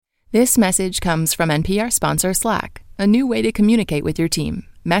This message comes from NPR sponsor Slack, a new way to communicate with your team.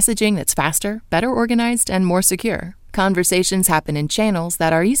 Messaging that's faster, better organized, and more secure. Conversations happen in channels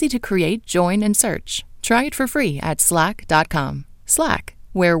that are easy to create, join, and search. Try it for free at slack.com. Slack,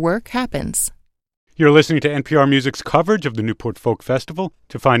 where work happens. You're listening to NPR Music's coverage of the Newport Folk Festival.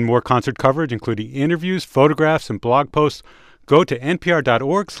 To find more concert coverage, including interviews, photographs, and blog posts, go to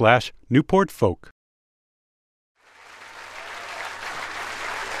npr.org/NewportFolk.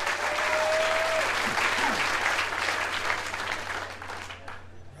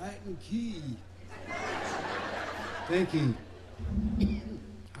 Key. Thank you.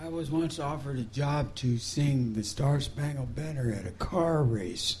 I was once offered a job to sing the Star-Spangled Banner at a car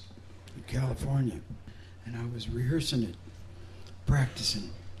race in California, and I was rehearsing it, practicing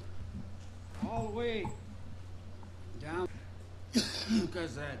all the way down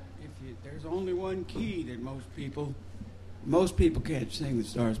because there's only one key that most people can't sing the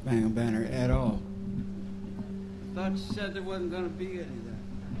Star-Spangled Banner at all. I thought you said there wasn't going to be any of that.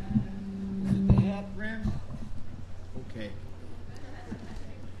 Is it the hat rim? Okay.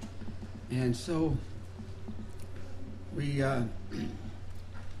 And so we're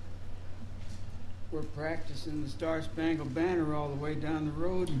practicing the Star-Spangled Banner all the way down the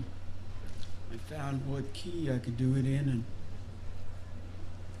road, and I found what key I could do it in, and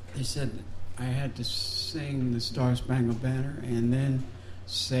they said that I had to sing the Star-Spangled Banner and then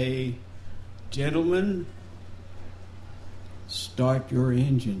say, "Gentlemen, start your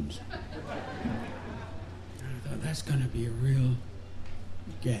engines." And I thought, that's going to be a real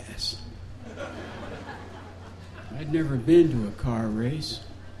gas. I'd never been to a car race,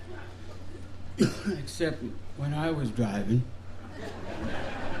 except when I was driving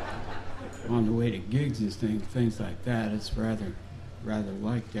on the way to gigs and things like that. It's rather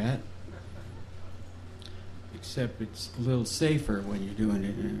like that, except it's a little safer when you're doing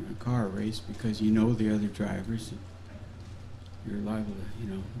it in a car race because you know the other drivers. You're liable to,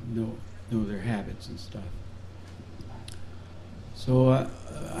 know their habits and stuff. So I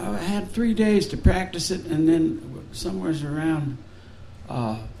had 3 days to practice it, and then somewhere around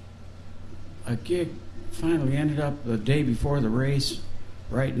a gig finally ended up the day before the race,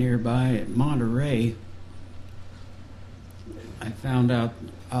 right nearby at Monterey. I found out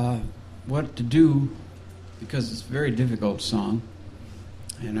what to do because it's a very difficult song,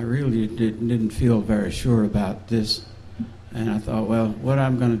 and I really didn't feel very sure about this. And I thought, well, what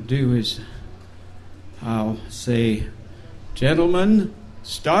I'm going to do is I'll say, "Gentlemen,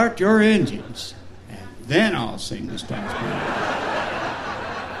 start your engines," and then I'll sing the Star-Spangled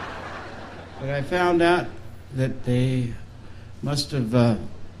Banner. But I found out that they must have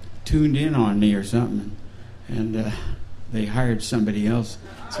tuned in on me or something, and they hired somebody else,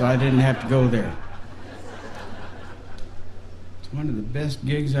 so I didn't have to go there. It's one of the best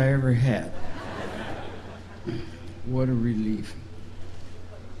gigs I ever had. What a relief.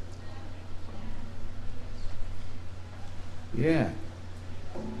 Yeah.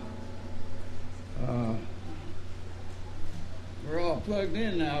 We're all plugged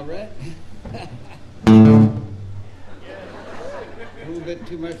in now, right? A little bit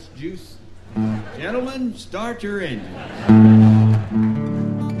too much juice. Gentlemen, start your engines.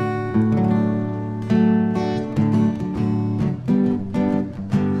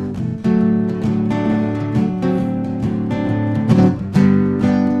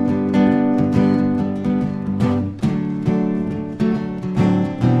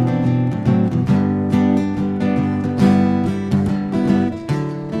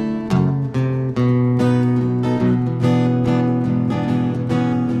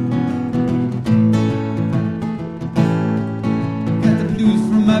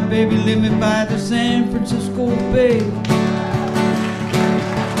 Baby, let me by the San Francisco Bay.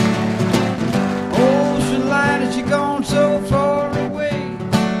 Ocean light, and she gone so far away.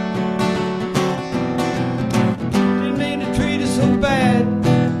 Didn't mean to treat her so bad.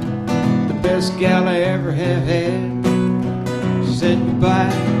 The best gal I ever have had. She said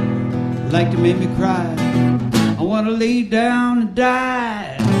goodbye, like to make me cry. I want to lay down and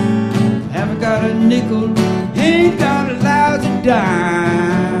die. Haven't got a nickel, ain't got a lousy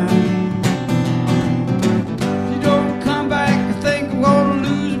dime.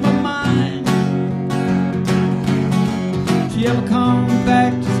 Ever come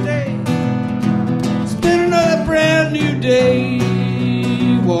back to stay? Spend another brand new day,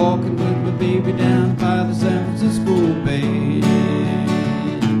 walking with my baby down by the San Francisco Bay.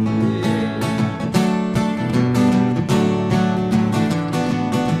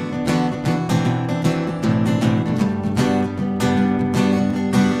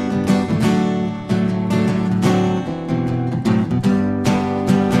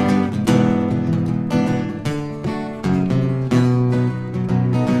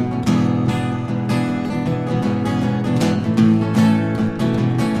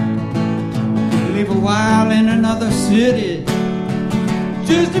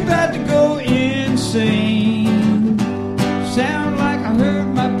 just about to go insane. Sound like I heard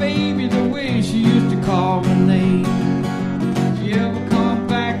my baby the way she used to call my name. She ever come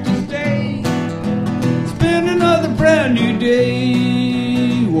back to stay, spend another brand new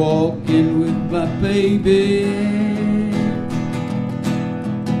day, walking with my baby.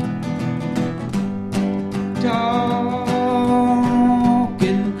 Talking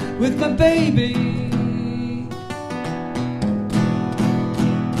with my baby.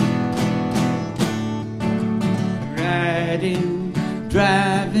 Riding,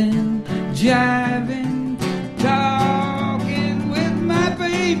 driving, jiving, talking with my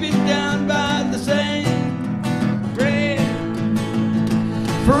baby down by the same red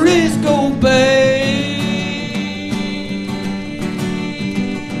Frisco Bay.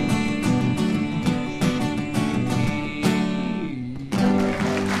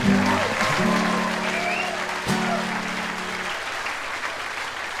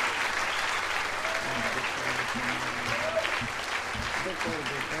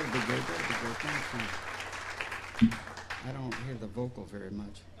 I don't hear the vocal very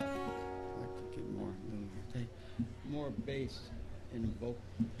much. I'd like to get more bass in the vocal,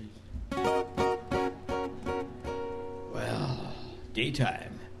 please. Well,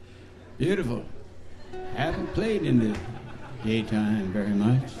 daytime. Beautiful. Haven't played in the daytime very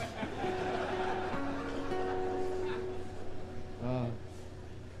much.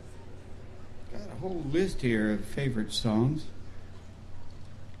 Got a whole list here of favorite songs.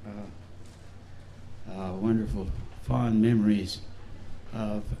 Wonderful, fond memories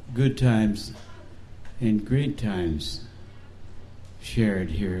of good times and great times shared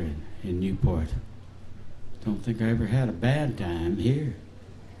here in Newport. Don't think I ever had a bad time here.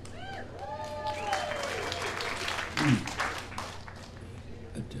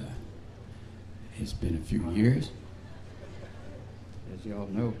 But it's been a few years, as you all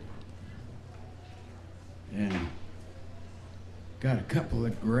know. And got a couple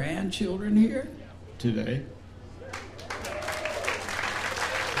of grandchildren here today.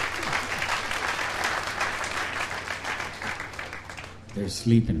 They're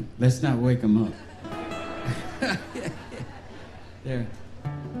sleeping. Let's not wake them up. There.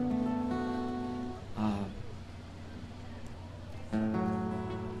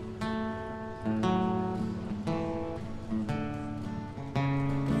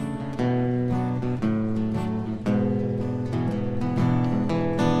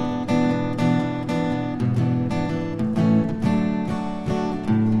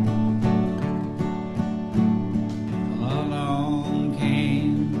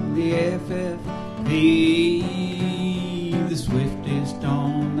 The swiftest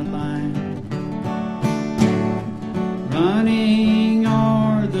on the line, running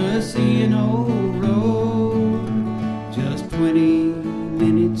o'er the C&O road, just 20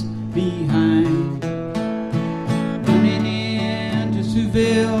 minutes behind, running into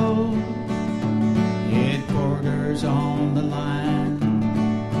Seville, headquarters on the line,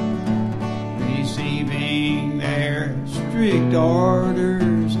 receiving their strict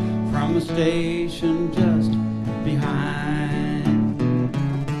orders from a station just behind.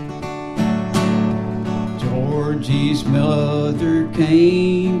 Georgie's mother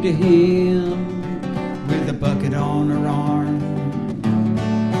came to him with a bucket on her arm,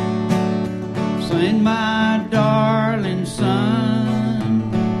 saying, "My darling son,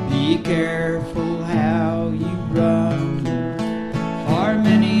 be careful how you run, for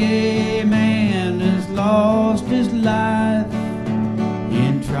many a man has lost his life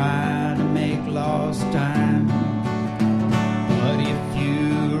in trying to make lost time. But if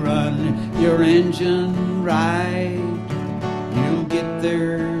you run your engine right, you'll get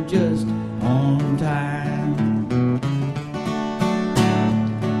there just on time."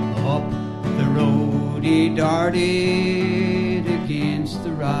 Up the road he darted, against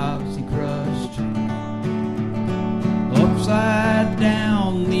the rocks he crushed. Upside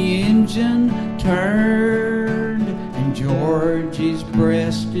down the engine turned, and Georgie's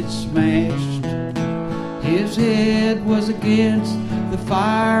breast it smashed. His head was against the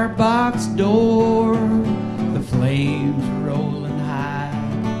firebox door, the flames rolling high.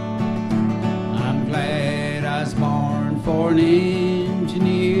 I'm glad I was born for an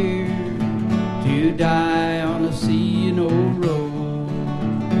engineer, to die on a C&O road.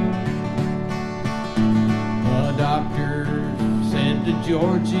 The doctor said to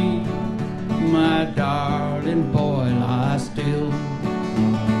Georgie, "My darling boy, lie still.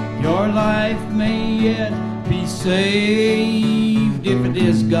 Your life may yet be saved if it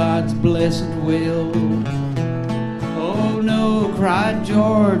is God's blessed will." "Oh no," cried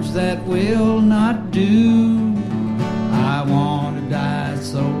George, "that will not do. I want to die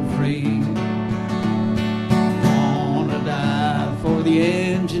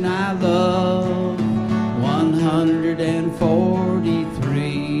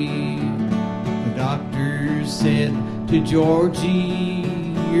Georgie,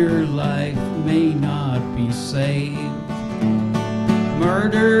 your life may not be saved.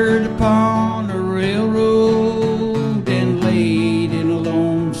 Murdered upon a railroad and laid in a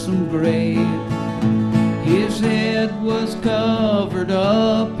lonesome grave. His head was covered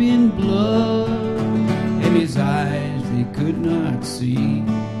up in blood, and his eyes they could not see.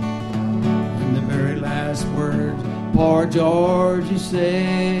 And the very last word poor Georgie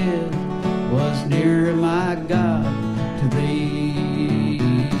said was, "Near my God to thee."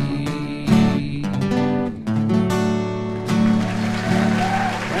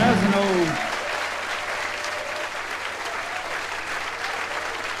 That's an old.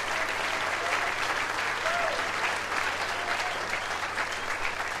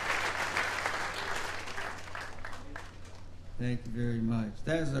 Thank you very much.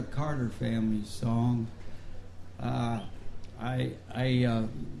 That's a Carter family song. I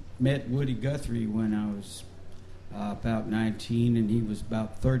met Woody Guthrie when I was about 19, and he was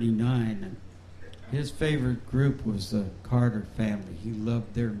about 39. And his favorite group was the Carter family. He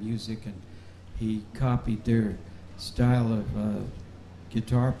loved their music, and he copied their style of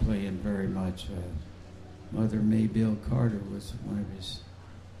guitar playing very much. Mother Maybelle Carter was one of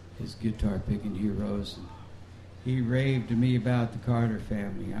his guitar picking heroes. And he raved to me about the Carter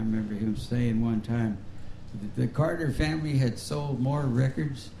family. I remember him saying one time that the Carter family had sold more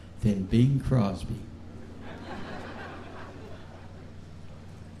records than Bing Crosby.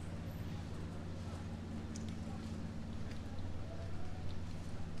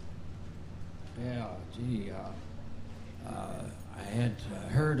 Yeah, gee, I had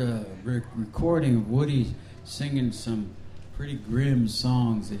heard a recording of Woody singing some pretty grim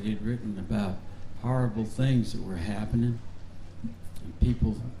songs that he'd written about horrible things that were happening, and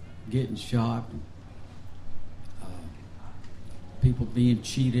people getting shot, and people being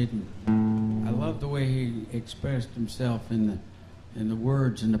cheated. And I love the way he expressed himself in the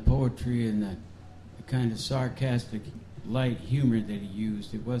words and the poetry and the kind of sarcastic, light humor that he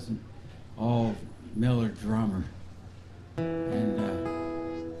used. It wasn't all melodrama. And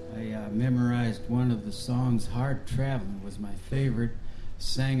I memorized one of the songs. Hard Traveling was my favorite.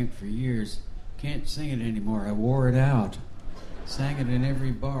 Sang it for years. Can't sing it anymore. I wore it out. Sang it in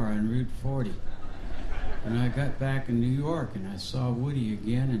every bar on Route 40. And I got back in New York, and I saw Woody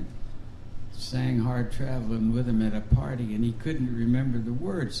again and sang Hard Traveling with him at a party, and he couldn't remember the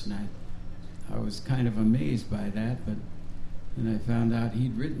words. And I was kind of amazed by that, but then I found out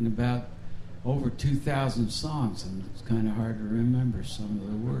he'd written about over 2,000 songs, and it's kind of hard to remember some of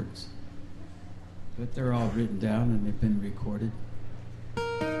the words. But they're all written down, and they've been recorded.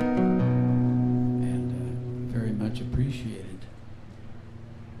 Very much appreciated.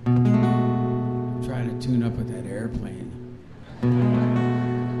 I'm trying to tune up with that airplane.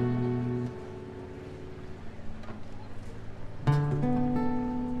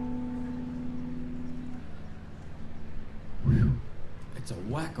 Whew. It's a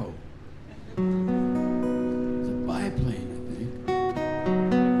wacko. It's a biplane, I think.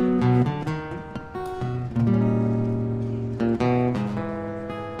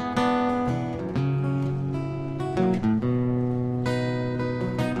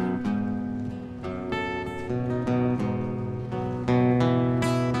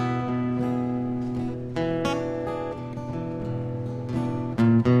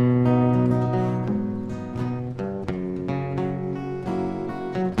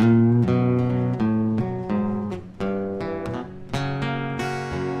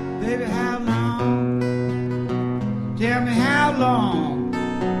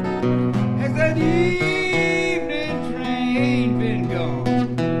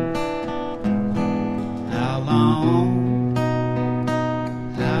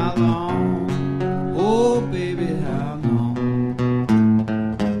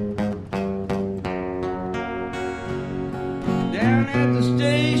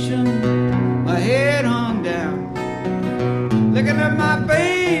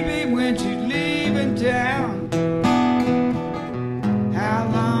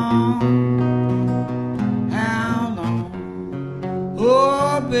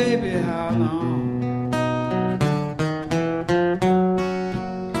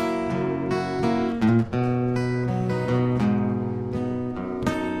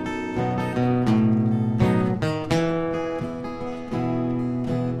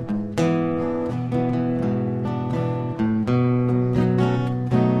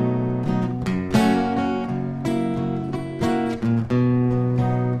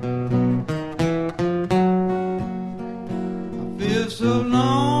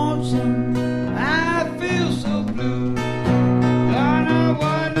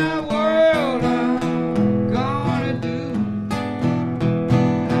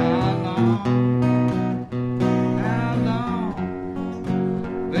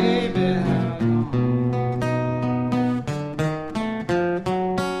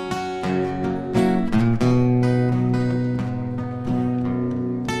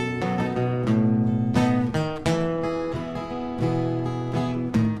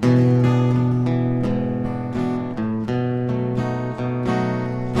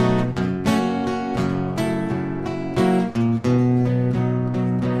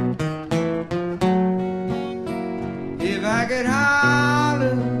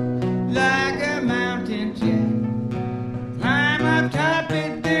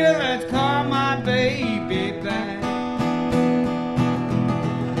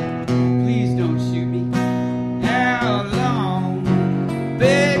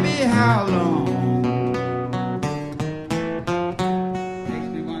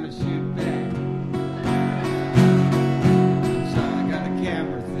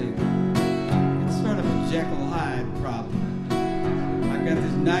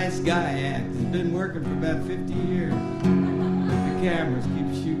 nice guy act. He's been working for about 50 years. But the cameras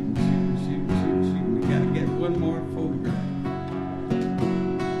keep shooting. We gotta get one more photograph.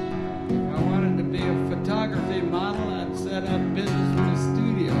 If I wanted to be a photography model, I'd set up business with a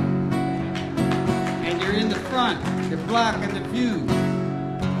studio. And you're in the front. You're blocking the view.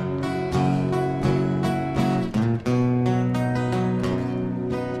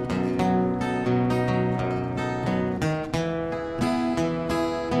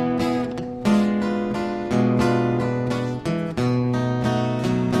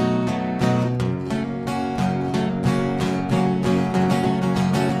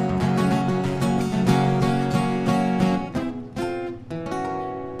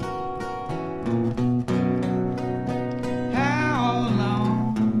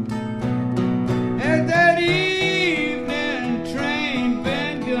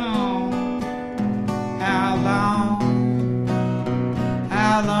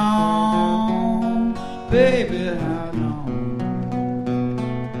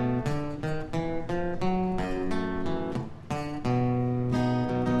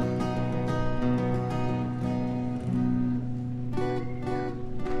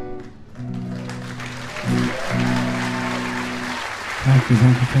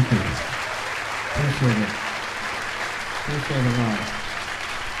 Thank you. Appreciate it. Appreciate it a lot.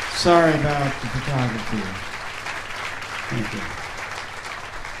 Sorry about the photography. Thank you.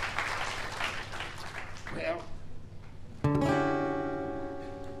 Well,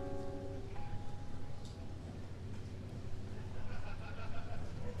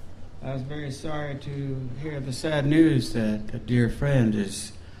 I was very sorry to hear the sad news that a dear friend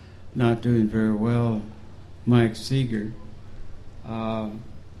is not doing very well, Mike Seeger.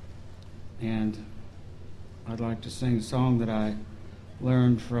 And I'd like to sing a song that I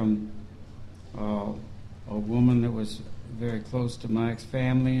learned from a woman that was very close to Mike's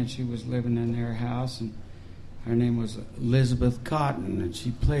family, and she was living in their house, and her name was Elizabeth Cotton, and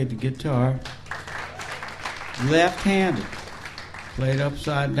she played the guitar left-handed, played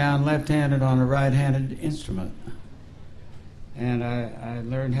upside down left-handed on a right-handed instrument. And I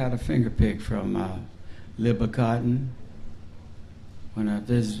learned how to fingerpick from Libba Cotton when I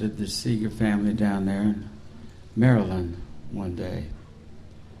visited the Seeger family down there in Maryland one day.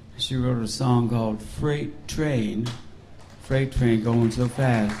 She wrote a song called Freight Train Going So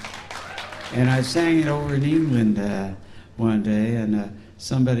Fast. And I sang it over in England one day, and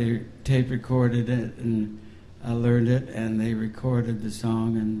somebody tape recorded it, and I learned it, and they recorded the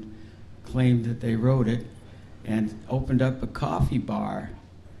song and claimed that they wrote it and opened up a coffee bar.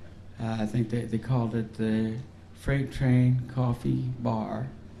 I think they called it the Freight Train Coffee Bar,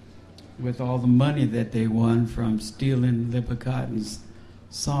 with all the money that they won from stealing Libba Cotton's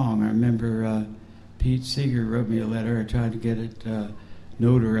song. I remember Pete Seeger wrote me a letter. I tried to get it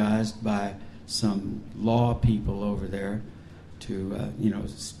notarized by some law people over there to,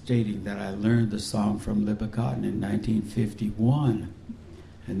 stating that I learned the song from Libba Cotton in 1951.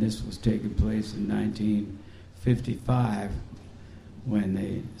 And this was taking place in 1955 when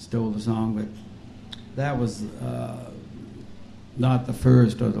they stole the song. But that was not the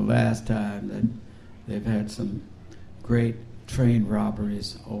first or the last time that they've had some great train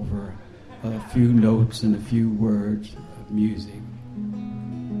robberies over a few notes and a few words of music.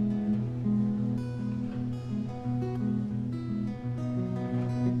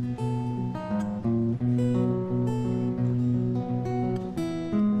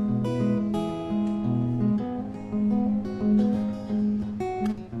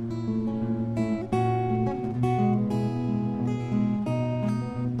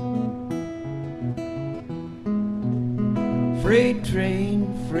 Freight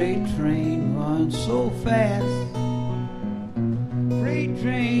train runs so fast.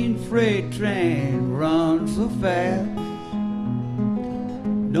 Freight train runs so fast.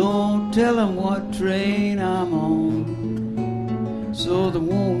 Don't tell 'em what train I'm on, so they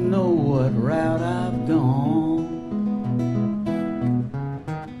won't know what route I've gone.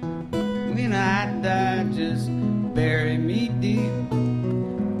 When I die, just bury me deep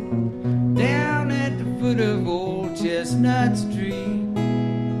down at the foot of Old Chestnut Street.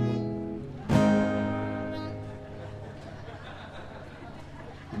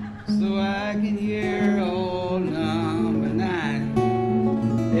 So I can hear old number 9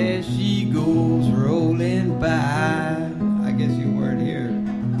 as she goes rolling by. I guess you weren't here.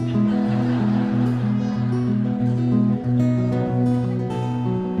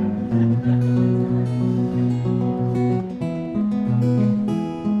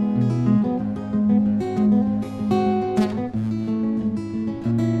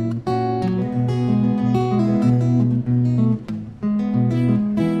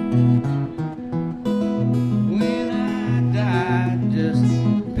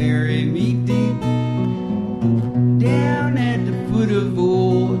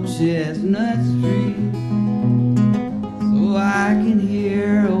 old Chestnut Street, so I can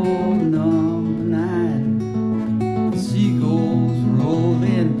hear old number 9, seagulls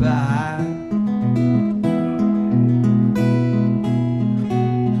rolling by.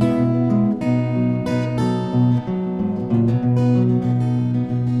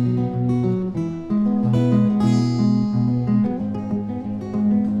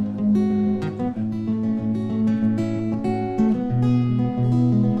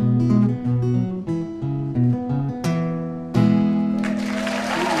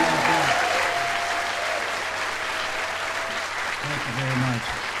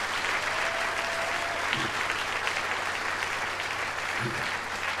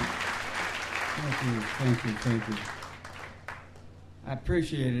 Thank you. I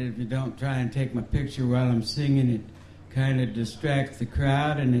appreciate it if you don't try and take my picture while I'm singing. It kind of distracts the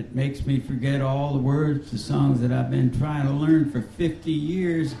crowd, and it makes me forget all the words to songs that I've been trying to learn for 50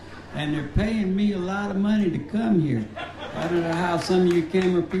 years, and they're paying me a lot of money to come here. I don't know how some of you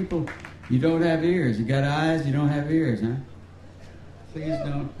camera people, you don't have ears. You got eyes, you don't have ears, huh? Please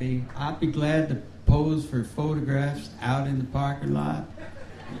don't be. I'll be glad to pose for photographs out in the parking lot,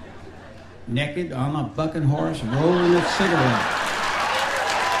 naked on a bucking horse, rolling a cigarette.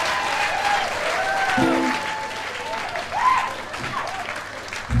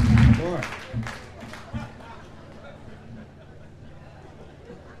 Boy.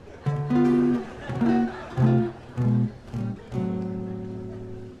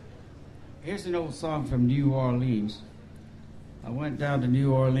 Here's an old song from New Orleans. I went down to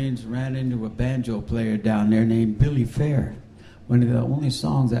New Orleans, ran into a banjo player down there named Billy Fair. One of the only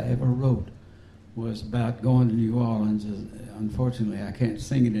songs I ever wrote was about going to New Orleans. Unfortunately, I can't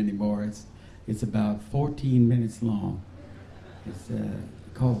sing it anymore. It's about 14 minutes long. It's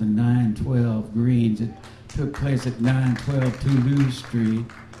called the 912 Greens. It took place at 912 Toulouse Street,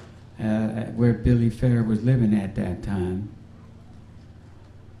 where Billy Fair was living at that time.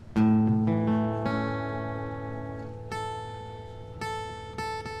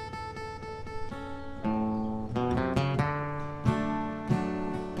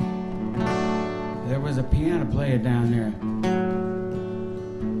 Player down there.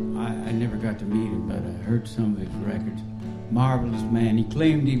 I never got to meet him, but I heard some of his records. Marvelous man. He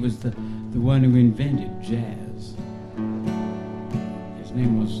claimed he was the one who invented jazz. His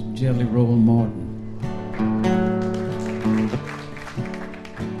name was Jelly Roll Morton.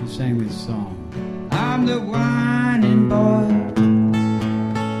 He sang this song. I'm the whining boy.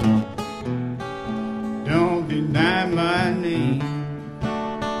 Don't deny my name.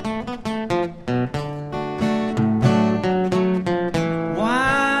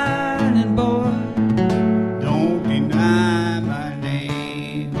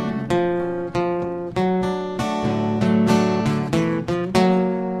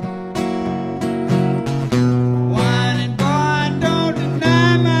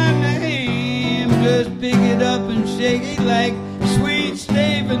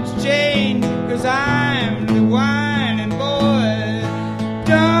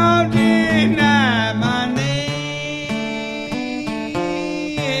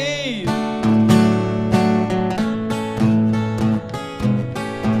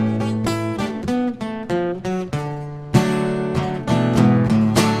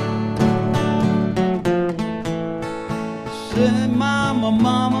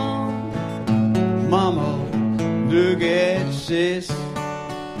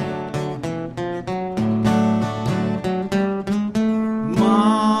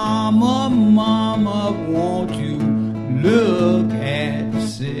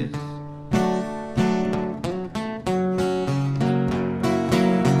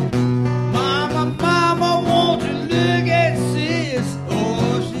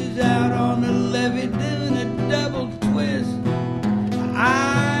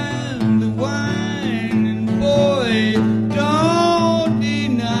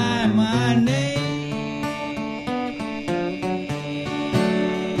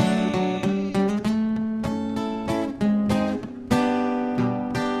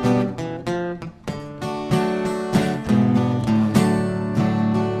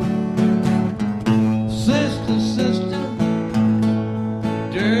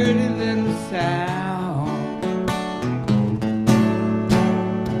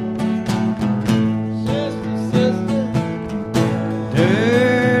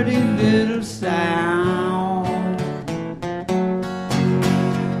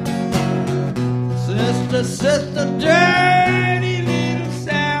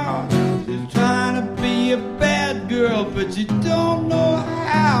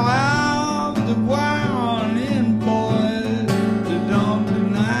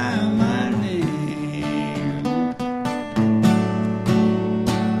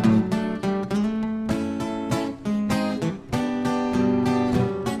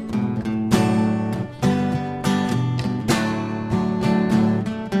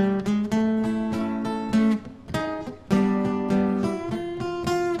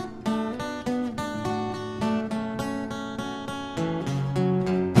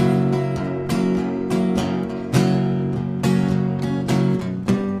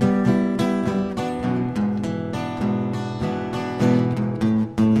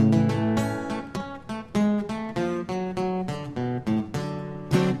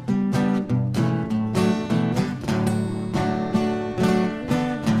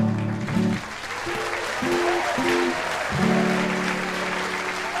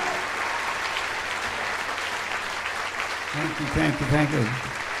 Thank you.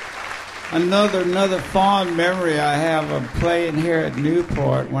 Another fond memory I have of playing here at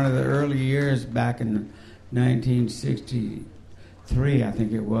Newport, one of the early years back in 1963, I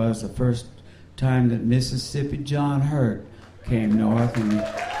think it was, the first time that Mississippi John Hurt came north, and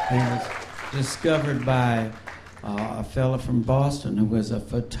he was discovered by a fella from Boston who was a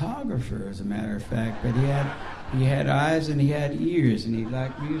photographer, as a matter of fact, but he had eyes and he had ears, and he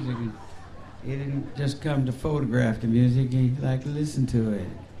liked music. And he didn't just come to photograph the music, he liked to listen to it.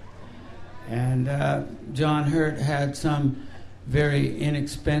 And John Hurt had some very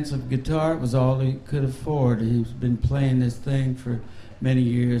inexpensive guitar. It was all he could afford. He's been playing this thing for many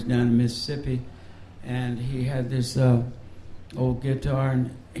years down in Mississippi. And he had this old guitar,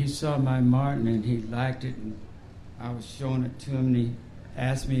 and he saw my Martin, and he liked it. And I was showing it to him, and he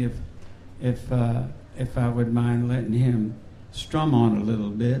asked me if I would mind letting him strum on a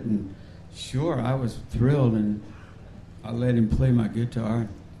little bit. And sure, I was thrilled, and I let him play my guitar.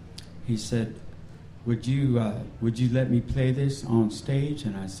 He said, would you let me play this on stage?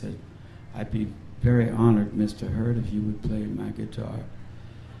 And I said, I'd be very honored, Mr. Hurt, if you would play my guitar.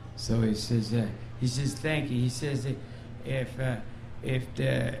 So he says, thank you. He says, if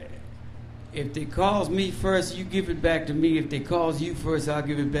they calls me first, you give it back to me. If they calls you first, I'll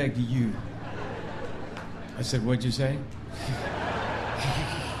give it back to you. I said, what'd you say?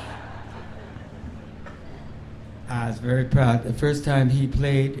 I was very proud. The first time he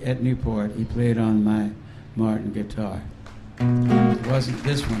played at Newport, he played on my Martin guitar. It wasn't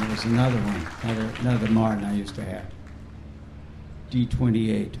this one, it was another one, another Martin I used to have.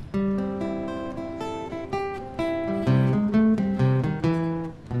 D28.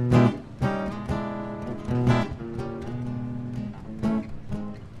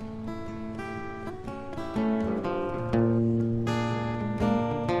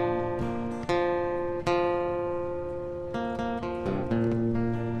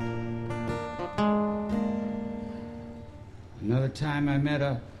 Time I met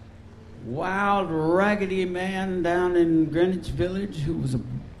a wild, raggedy man down in Greenwich Village who was a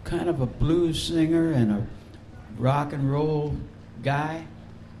kind of a blues singer and a rock and roll guy,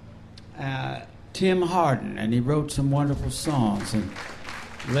 Tim Hardin, and he wrote some wonderful songs. And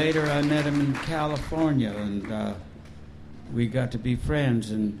later I met him in California, and we got to be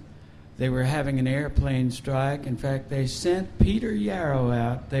friends, and they were having an airplane strike. In fact, they sent Peter Yarrow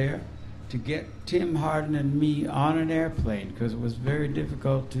out there to get Tim Hardin and me on an airplane, because it was very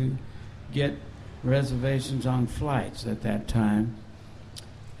difficult to get reservations on flights at that time.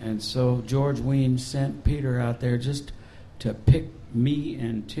 And so George Wein sent Peter out there just to pick me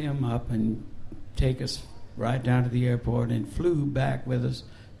and Tim up and take us right down to the airport, and flew back with us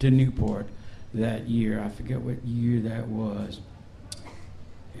to Newport that year. I forget what year that was.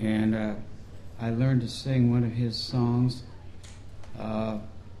 And I learned to sing one of his songs.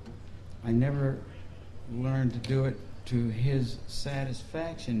 I never learned to do it to his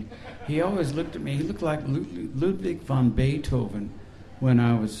satisfaction. He always looked at me. He looked like Ludwig van Beethoven when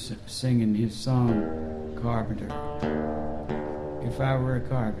I was singing his song, Carpenter. If I Were a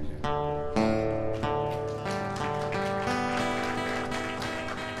Carpenter.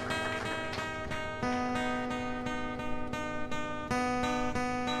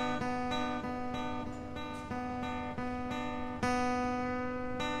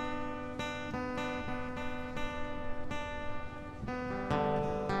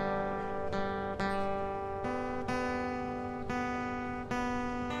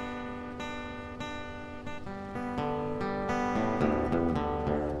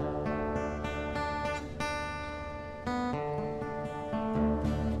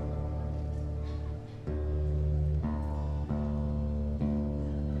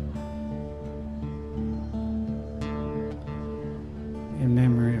 In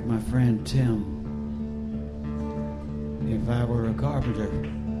memory of my friend Tim, If I Were a Carpenter.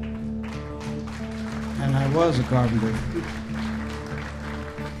 And I was a carpenter.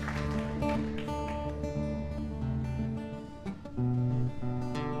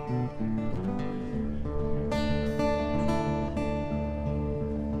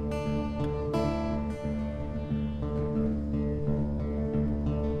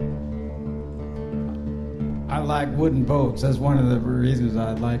 I like wooden boats. That's one of the reasons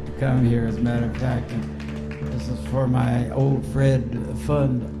I'd like to come here, as a matter of fact. And this is for my old friend,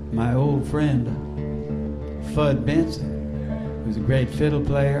 Fudd Benson, who's a great fiddle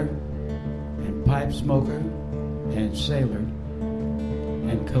player and pipe smoker and sailor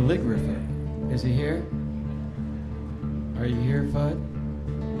and calligrapher. Is he here? Are you here, Fudd?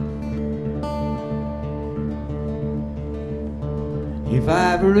 If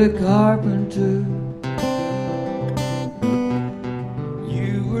I were a carpenter,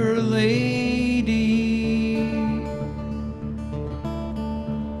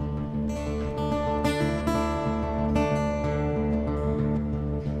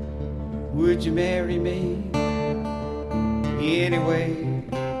 would you marry me anyway?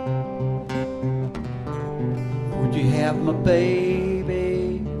 Would you have my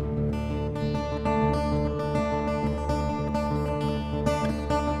baby?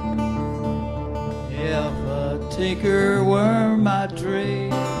 If a tinker were my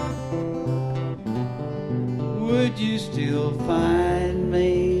trade, would you still find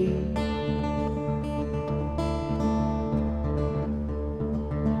me?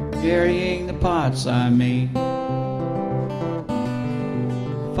 Carrying the pots I made,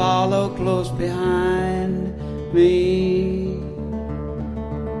 follow close behind me.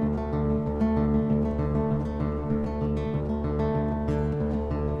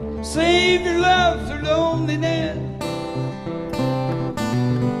 Save your love for loneliness,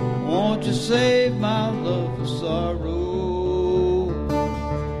 won't you save my love for sorrow?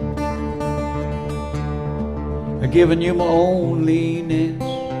 I've given you my loneliness,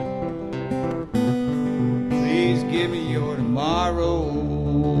 please give me your tomorrow.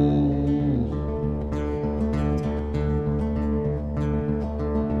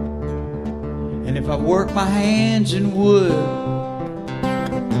 And if I work my hands in wood,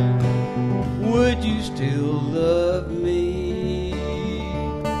 would you still love me?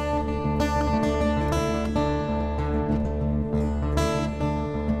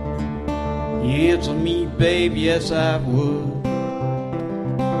 Answer me, babe, yes I would.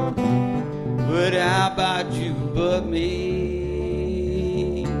 But how about you but me?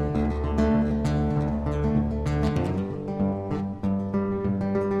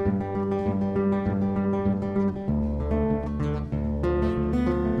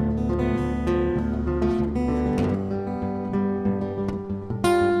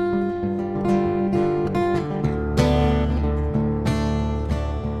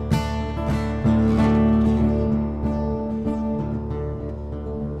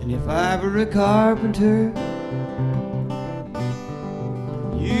 If I were a carpenter,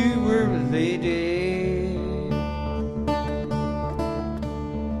 you were a lady,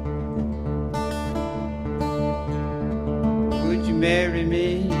 would you marry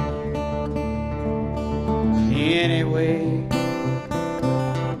me anyway?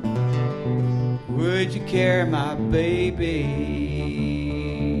 Would you carry my baby?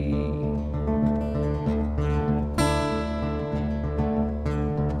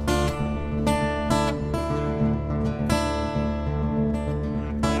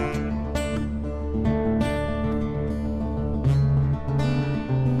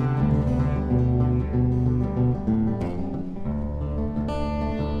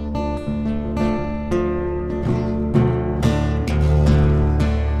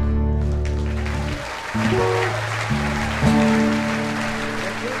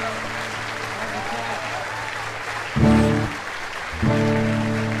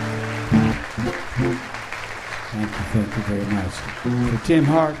 Thank you very much. For Tim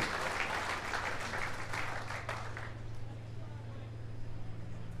Hart.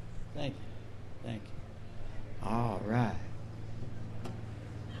 Thank you. Thank you. All right.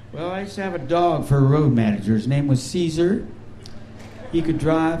 Well, I used to have a dog for a road manager. His name was Caesar. He could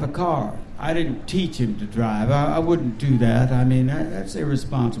drive a car. I didn't teach him to drive. I wouldn't do that. I mean, that's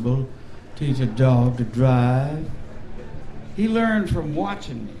irresponsible. Teach a dog to drive. He learned from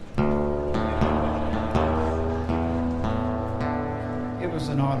watching me. It was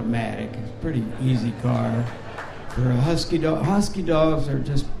an automatic. It's a pretty easy car for a husky dog. Husky dogs are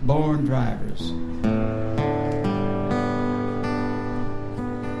just born drivers.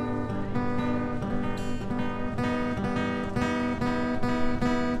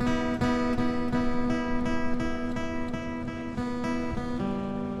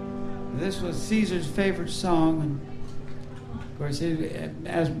 This was Caesar's favorite song, and of course,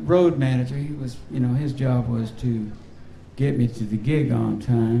 as road manager, he was, his job was to get me to the gig on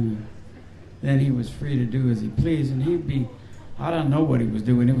time. Then he was free to do as he pleased, and he'd be, I don't know what he was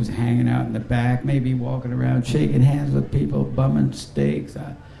doing. He was hanging out in the back, maybe walking around, shaking hands with people, bumming steaks.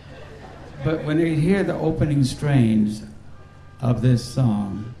 But when he'd hear the opening strains of this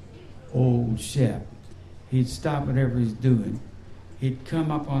song, Old Shep, he'd stop whatever he's doing. He'd come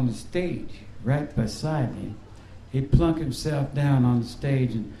up on the stage right beside me. He'd plunk himself down on the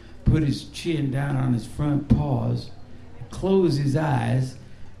stage and put his chin down on his front paws, close his eyes,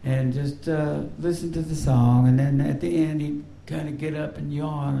 and just listen to the song. And then at the end, he'd kind of get up and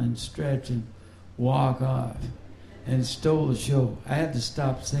yawn and stretch and walk off, and stole the show. I had to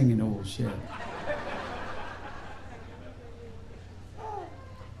stop singing Old Shep.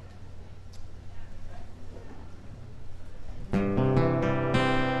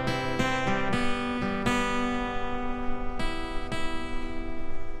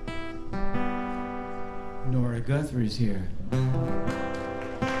 Brother Guthrie's here.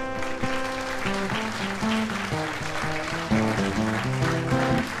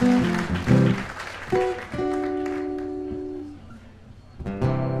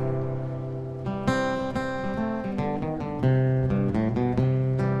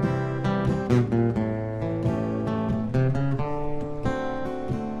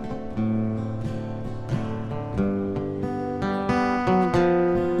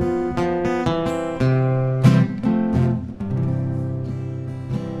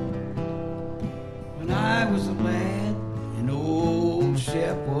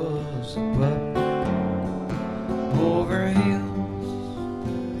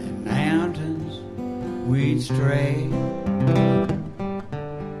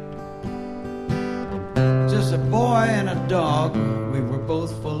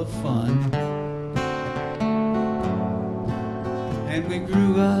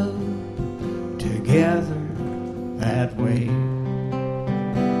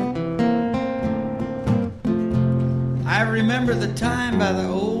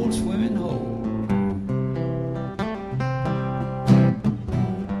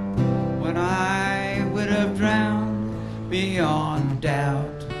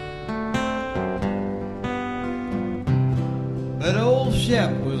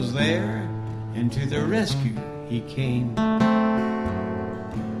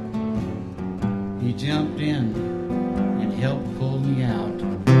 He jumped in and helped pull me out.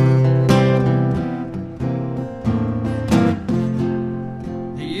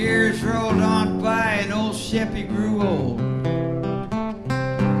 The years rolled on by and old Sheppy grew old.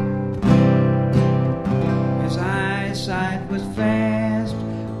 His eyesight was fast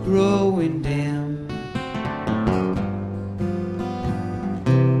growing dim.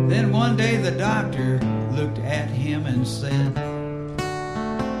 Then one day the doctor looked at him and said,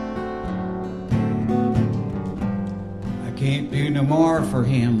 "I can't do no more for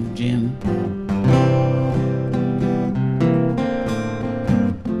him, Jim."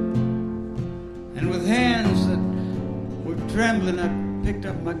 And with hands that were trembling, I picked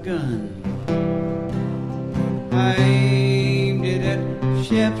up my gun. I aimed it at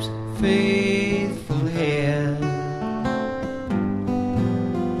Shep's faithful head,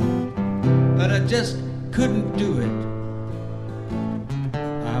 but I just couldn't do it.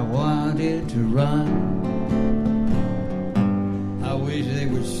 I wanted to run. I wish they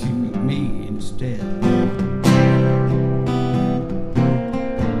would shoot me instead.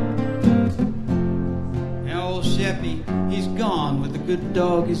 Now old Sheppy, he's gone where the good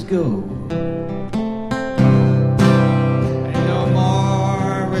doggies go. And no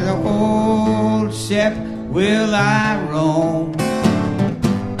more with the old Shep will I roam.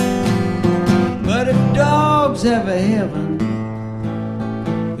 But if dogs have a heaven,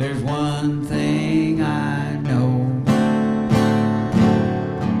 there's one thing I know.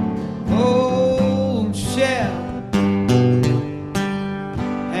 Old Shep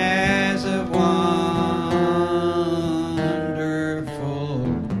has a wonderful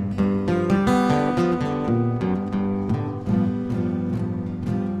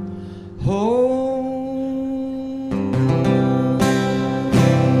home.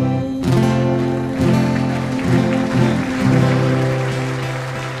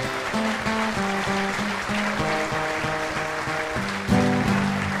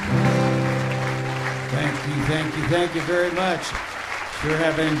 Thank you very much. Sure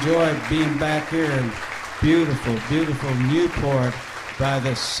have enjoyed being back here in beautiful, beautiful Newport by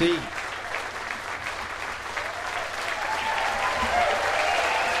the sea.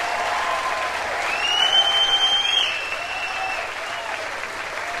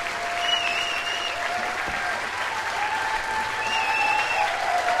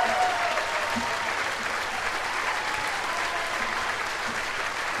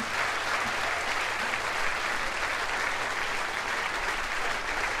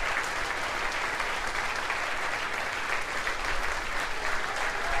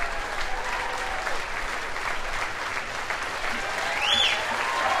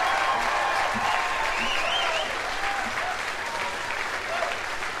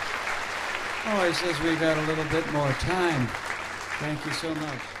 Oh, he says we got a little bit more time. Thank you so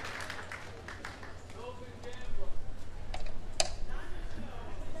much.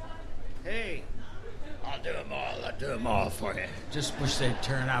 Hey, I'll do them all for you. Just wish they'd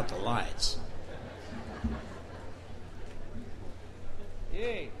turn out the lights.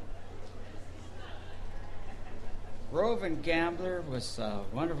 Hey. Roving Gambler was a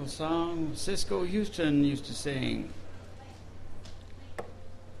wonderful song Cisco Houston used to sing.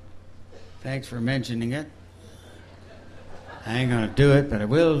 Thanks for mentioning it. I ain't gonna do it, but I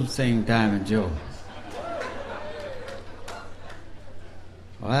will sing Diamond Joe.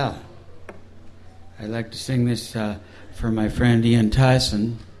 Well, I'd like to sing this for my friend Ian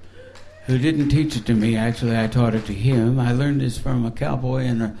Tyson, who didn't teach it to me. Actually, I taught it to him. I learned this from a cowboy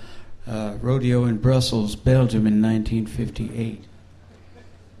in a rodeo in Brussels, Belgium in 1958.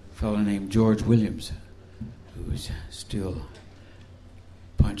 A fellow named George Williams, who was still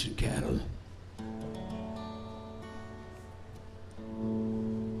punching cattle.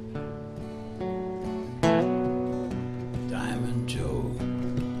 Diamond Joe.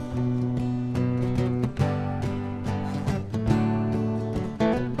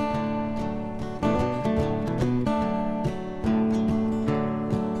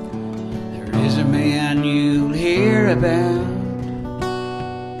 There is a man you'll hear about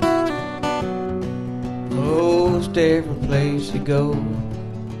most every place you go.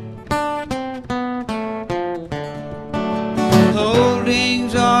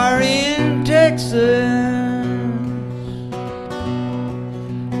 Holdings are in Texas,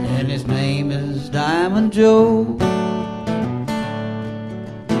 and his name is Diamond Joe.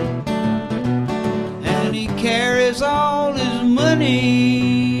 And he carries all his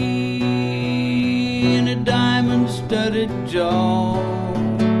money in a diamond-studded jaw.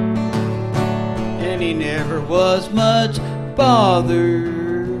 And he never was much bothered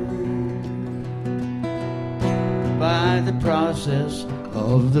by the process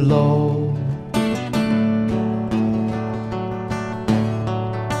of the law.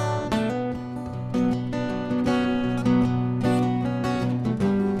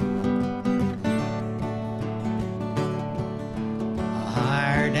 I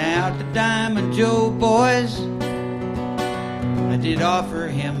hired out the Diamond Joe boys. I did offer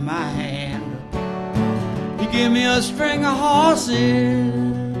him my hand. He gave me a string of horses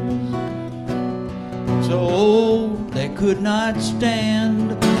so old they could not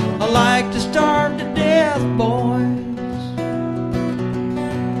stand. I like to starve to death, boys.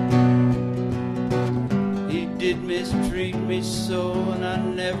 He did mistreat me so, and I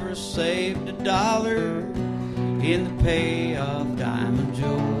never saved $1 in the pay of Diamond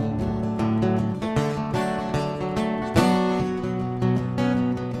Joe.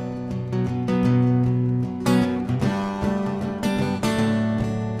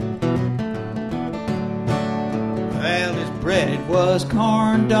 It was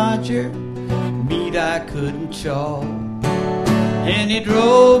corn dodger, meat I couldn't chaw, and he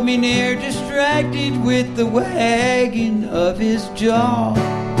drove me near distracted with the wagging of his jaw.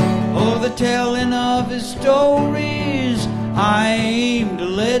 Oh, the telling of his stories I aim to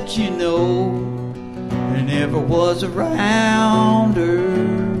let you know. There never was a rounder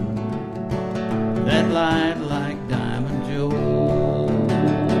that lied like Diamond Joe.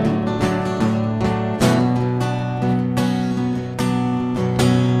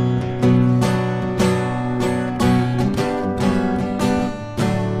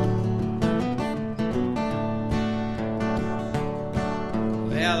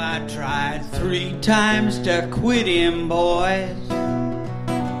 Tried 3 times to quit him, boys,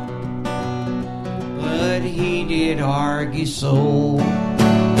 but he did argue so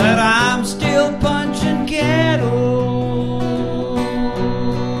that I'm still punching cattle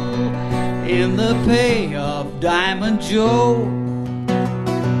in the pay of Diamond Joe.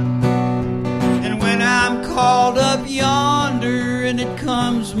 And when I'm called up yonder and it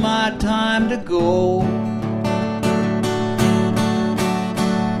comes my time to go,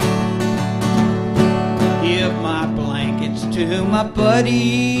 give my blankets to my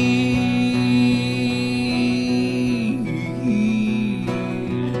buddy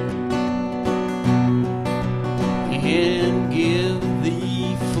and give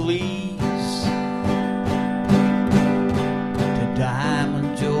the fleece to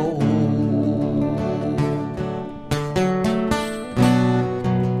Diamond Joe.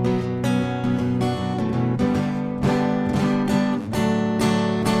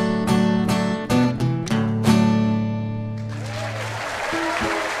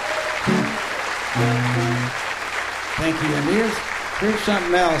 Thank you. And here's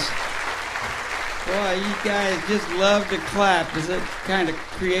something else. Boy, you guys just love to clap because it kind of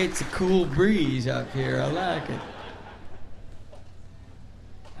creates a cool breeze up here. I like it.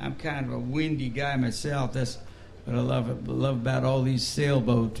 I'm kind of a windy guy myself. That's what I love about all these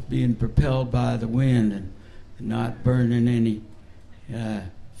sailboats being propelled by the wind and not burning any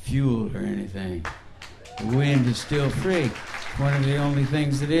fuel or anything. The wind is still free. It's one of the only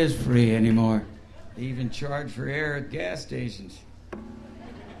things that is free anymore. They even charge for air at gas stations.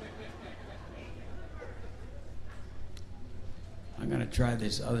 I'm going to try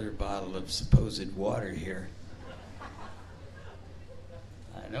this other bottle of supposed water here.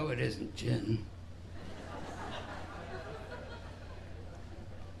 I know it isn't gin.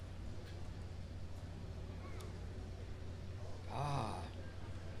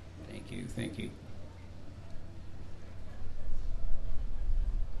 Thank you.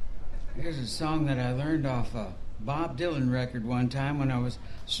 Here's a song that I learned off a Bob Dylan record one time when I was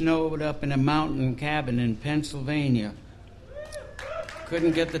snowed up in a mountain cabin in Pennsylvania.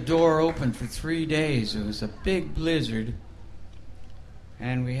 Couldn't get the door open for 3 days. It was a big blizzard.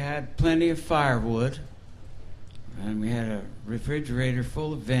 And we had plenty of firewood. And we had a refrigerator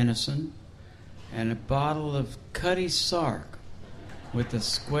full of venison and a bottle of Cutty Sark with the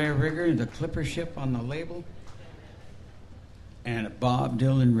square rigger and the clipper ship on the label and a Bob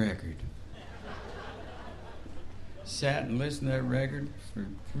Dylan record. Sat and listened to that record for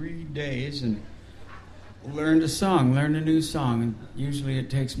 3 days and learned a new song. And usually it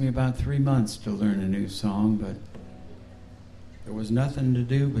takes me about 3 months to learn a new song, but there was nothing to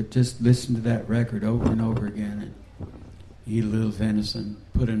do but just listen to that record over and over again and eat a little venison,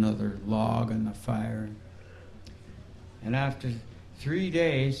 put another log on the fire. And after 3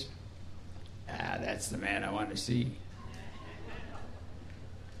 days, that's the man I want to see.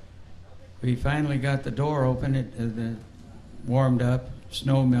 We finally got the door open, it warmed up,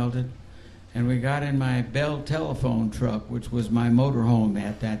 snow melted, and we got in my Bell telephone truck, which was my motorhome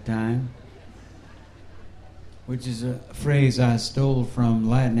at that time, which is a phrase I stole from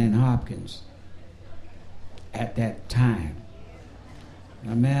Lightning Hopkins at that time.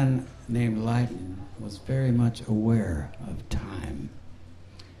 A man named Lightning was very much aware of time,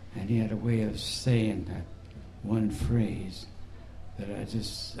 and he had a way of saying that one phrase that I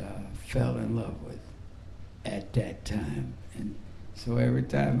just fell in love with at that time. And so every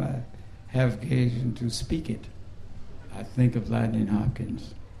time I have occasion to speak it, I think of Lightning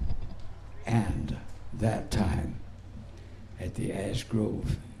Hopkins and that time at the Ash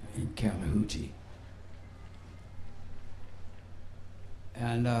Grove in Calahoochee.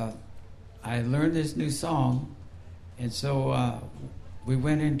 And I learned this new song, and so we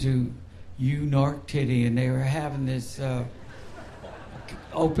went into Nork Titty, and they were having this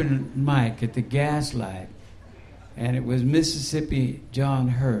open mic at the Gaslight, and it was Mississippi John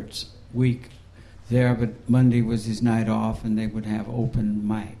Hurt's week there, but Monday was his night off, and they would have open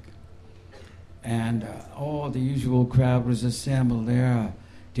mic. And all the usual crowd was assembled there.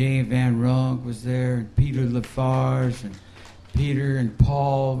 Dave Van Ronk was there, and Peter Lafarge, and Peter and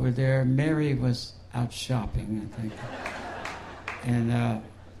Paul were there. Mary was out shopping, I think.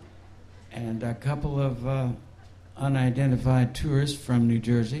 And a couple of unidentified tourists from New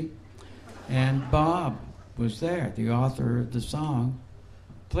Jersey. And Bob was there, the author of the song.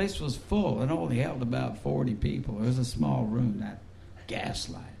 The place was full. It only held about 40 people. It was a small room, that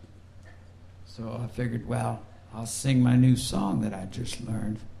Gaslight. So I figured, well, I'll sing my new song that I just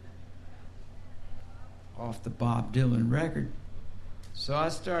learned off the Bob Dylan record. So I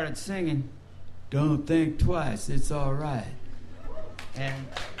started singing, "Don't Think Twice, It's All Right." And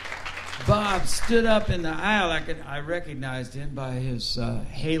Bob stood up in the aisle. I recognized him by his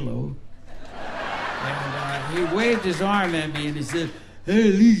halo. And he waved his arm at me and he said,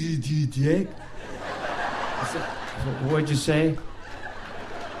 "Hey, listen to you, Jack." I said, "What'd you say?"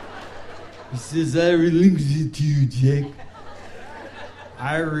 He says, "I relinquish it to you, Jack."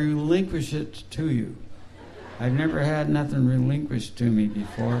 I relinquish it to you. I've never had nothing relinquished to me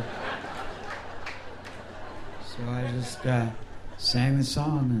before. So I just sang the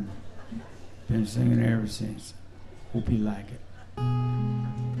song and been singing it ever since. Hope you like it.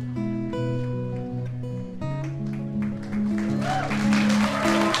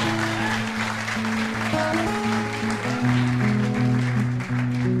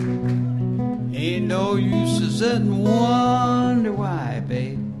 Ain't no use to sit and wonder why,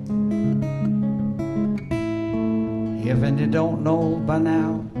 babe. Even you don't know by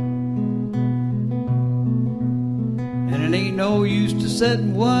now. And it ain't no use to sit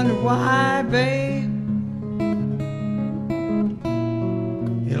and wonder why, babe.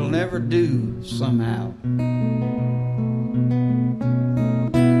 It'll never do somehow.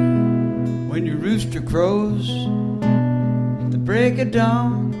 When your rooster crows at the break of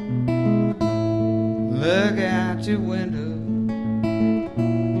dawn, look out your window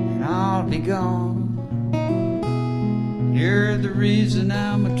and I'll be gone. You're the reason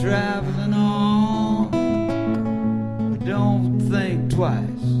I'm a-traveling on. But don't think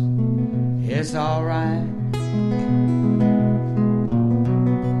twice, it's all right.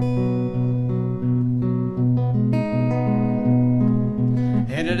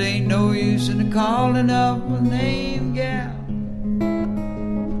 And it ain't no use in calling up my name, gal,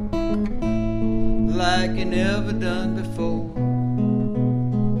 like you never done before.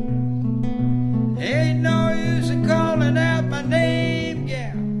 Ain't no use in calling out my name,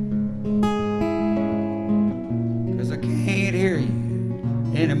 gal, 'cause I can't hear you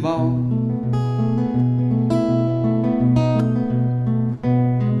anymore. more.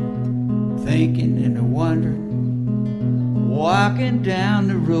 Thinking and wondering, walking down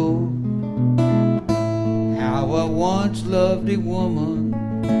the road, how I once loved a woman,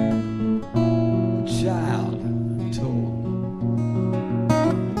 a child untold.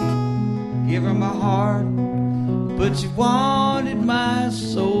 Give her my heart, but she wanted my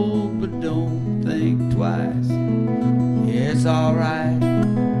soul. But don't think twice, yeah, it's alright.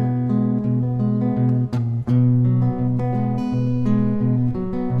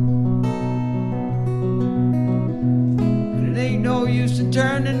 No use in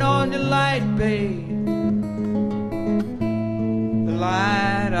turning on the light, babe. The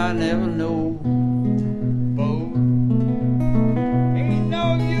light I never know, Bo. Ain't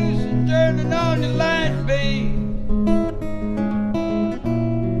no use in turning on the light, babe,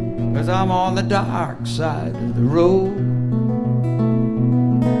 'cause I'm on the dark side of the road.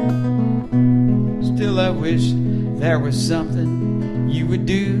 Still I wish there was something you would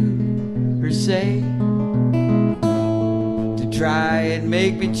do or say, try and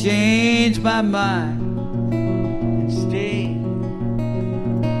make me change my mind and stay.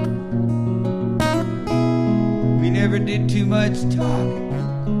 We never did too much talking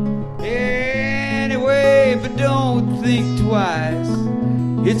anyway, but don't think twice,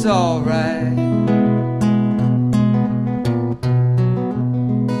 it's alright.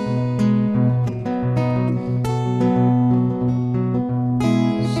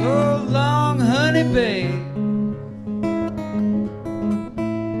 So long, honey, babe.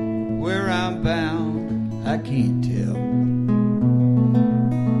 I can't tell.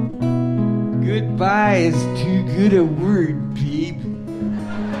 Goodbye is too good a word, babe.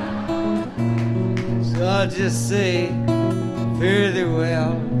 So I'll just say fare thee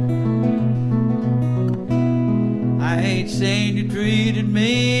well. I ain't saying you treated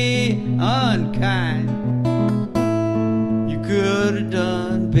me unkind. You could have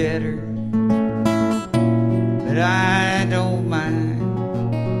done better, but I don't mind.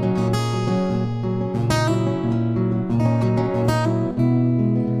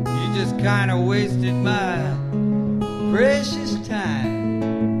 Kind of wasted my precious time,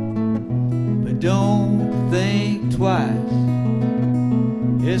 but don't think twice,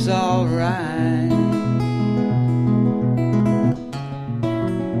 it's alright.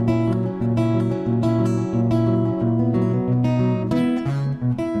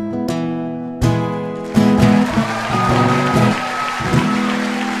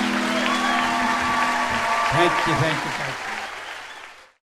 Thank you, thank you.